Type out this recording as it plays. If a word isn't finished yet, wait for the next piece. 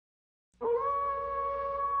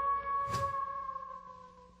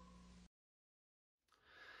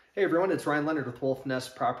Hey everyone, it's Ryan Leonard with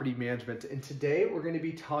Wolfnest Property Management, and today we're going to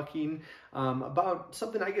be talking about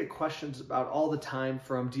something I get questions about all the time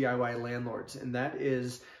from DIY landlords, and that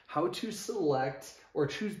is how to select or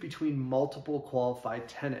choose between multiple qualified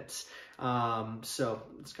tenants. So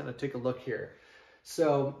let's kind of take a look here.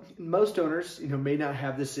 So most owners, may not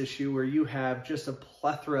have this issue where you have just a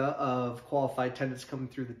plethora of qualified tenants coming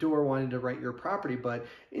through the door wanting to rent your property. But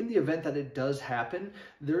in the event that it does happen,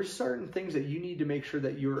 there's certain things that you need to make sure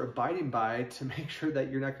that you're abiding by to make sure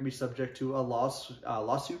that you're not going to be subject to a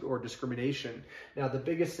lawsuit or discrimination. Now, the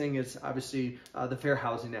biggest thing is obviously the Fair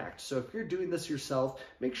Housing Act. So if you're doing this yourself,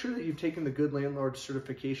 make sure that you've taken the Good Landlord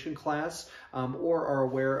Certification class or are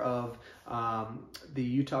aware of the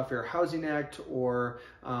Utah Fair Housing Act or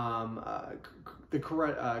the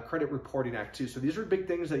Credit Reporting Act too. So these are big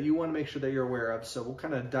things that you want to make sure that you're aware of. So we'll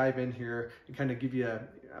kind of dive in here and kind of give you,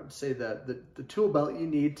 I would say, the tool belt you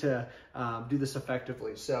need to do this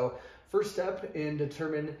effectively. So first step in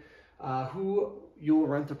determine who you will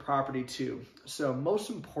rent the property to. So most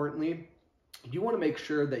importantly, you want to make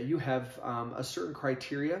sure that you have a certain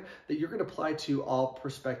criteria that you're going to apply to all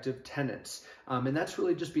prospective tenants. And that's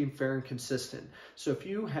really just being fair and consistent. So if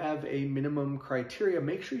you have a minimum criteria,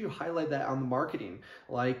 make sure you highlight that on the marketing.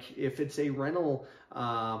 Like if it's a rental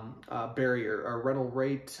barrier or rental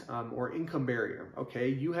rate or income barrier, okay,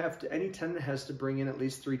 you have to, any tenant has to bring in at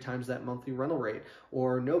least 3 times that monthly rental rate,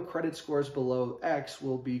 or no credit scores below X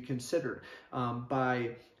will be considered.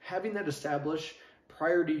 By having that established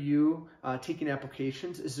prior to you taking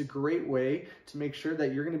applications is a great way to make sure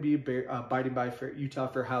that you're going to be abiding by Utah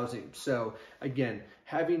Fair Housing. So again,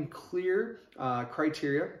 having clear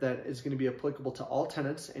criteria that is going to be applicable to all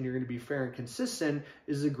tenants and you're going to be fair and consistent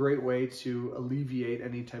is a great way to alleviate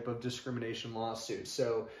any type of discrimination lawsuit.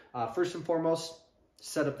 So first and foremost,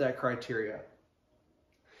 set up that criteria.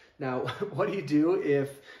 Now, what do you do if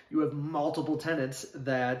you have multiple tenants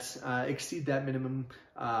that exceed that minimum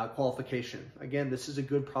qualification? Again, this is a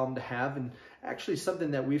good problem to have, and actually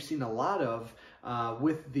something that we've seen a lot of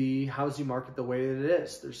with the housing market the way that it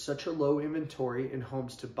is. There's such a low inventory in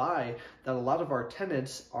homes to buy that a lot of our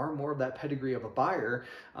tenants are more of that pedigree of a buyer.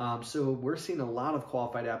 So we're seeing a lot of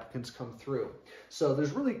qualified applicants come through. So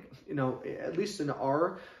there's really, at least in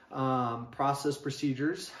our process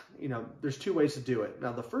procedures, there's 2 ways to do it.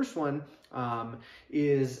 Now, the first one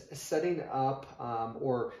is setting up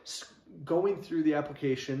or going through the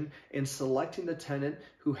application and selecting the tenant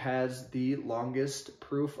who has the longest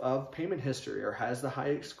proof of payment history or has the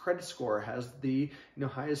highest credit score, has the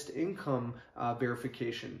highest income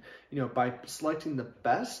verification. By selecting the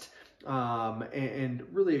best and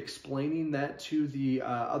really explaining that to the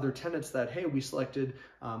other tenants that, hey, we selected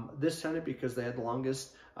this tenant because they had the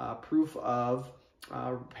longest proof of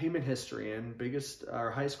payment history and biggest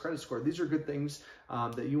or highest credit score. These are good things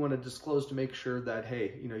that you want to disclose to make sure that,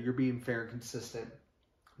 hey, you're being fair and consistent.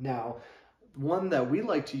 Now, one that we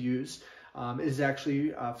like to use is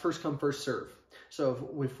actually first come, first serve. So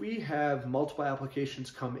if we have multiple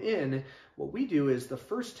applications come in, what we do is the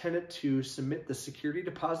first tenant to submit the security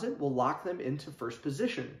deposit will lock them into first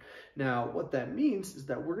position. Now, what that means is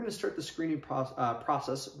that we're going to start the screening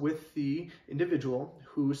process with the individual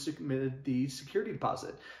who submitted the security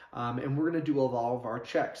deposit. And we're going to do all of our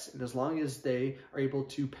checks. And as long as they are able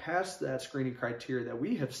to pass that screening criteria that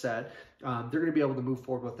we have set, they're going to be able to move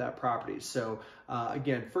forward with that property. So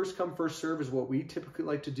again, first come, first serve is what we typically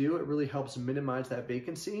like to do. It really helps minimize that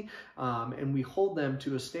vacancy. And we hold them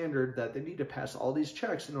to a standard that they need to pass all these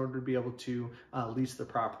checks in order to be able to lease the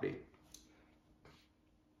property.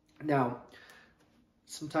 Now,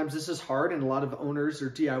 sometimes this is hard and a lot of owners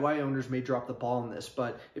or DIY owners may drop the ball on this,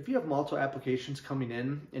 but if you have multiple applications coming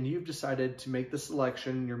in and you've decided to make the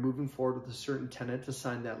selection and you're moving forward with a certain tenant to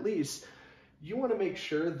sign that lease, you want to make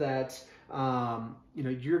sure that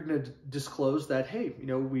you're going to disclose that, hey,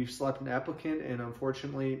 we've selected an applicant and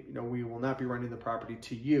unfortunately, we will not be renting the property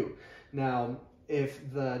to you. Now, if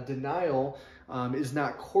the denial is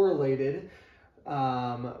not correlated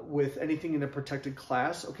with anything in a protected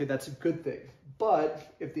class, okay, that's a good thing.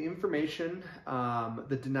 But if the information,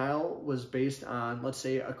 the denial was based on, let's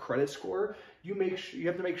say, a credit score, you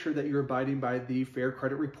have to make sure that you're abiding by the Fair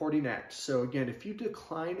Credit Reporting Act. So again, if you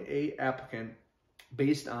decline a applicant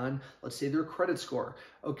based on, let's say, their credit score,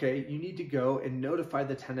 okay, you need to go and notify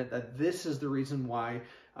the tenant that this is the reason why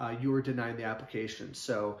you were denied the application.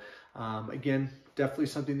 So again, definitely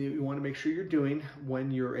something that you want to make sure you're doing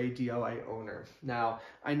when you're a DIY owner. Now,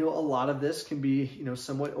 I know a lot of this can be,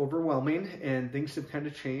 somewhat overwhelming and things have kind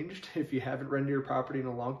of changed if you haven't rented your property in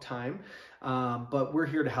a long time, but we're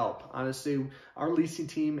here to help. Honestly, our leasing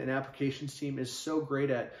team and applications team is so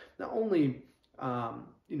great at not only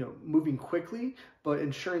moving quickly, but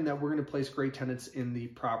ensuring that we're going to place great tenants in the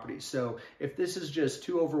property. So if this is just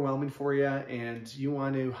too overwhelming for you and you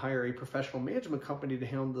want to hire a professional management company to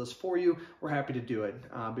handle this for you, we're happy to do it.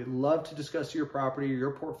 We'd love to discuss your property or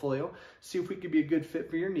your portfolio, see if we could be a good fit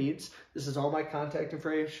for your needs. This is all my contact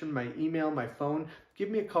information, my email, my phone. Give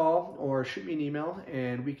me a call or shoot me an email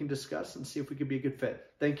and we can discuss and see if we could be a good fit.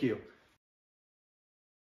 Thank you.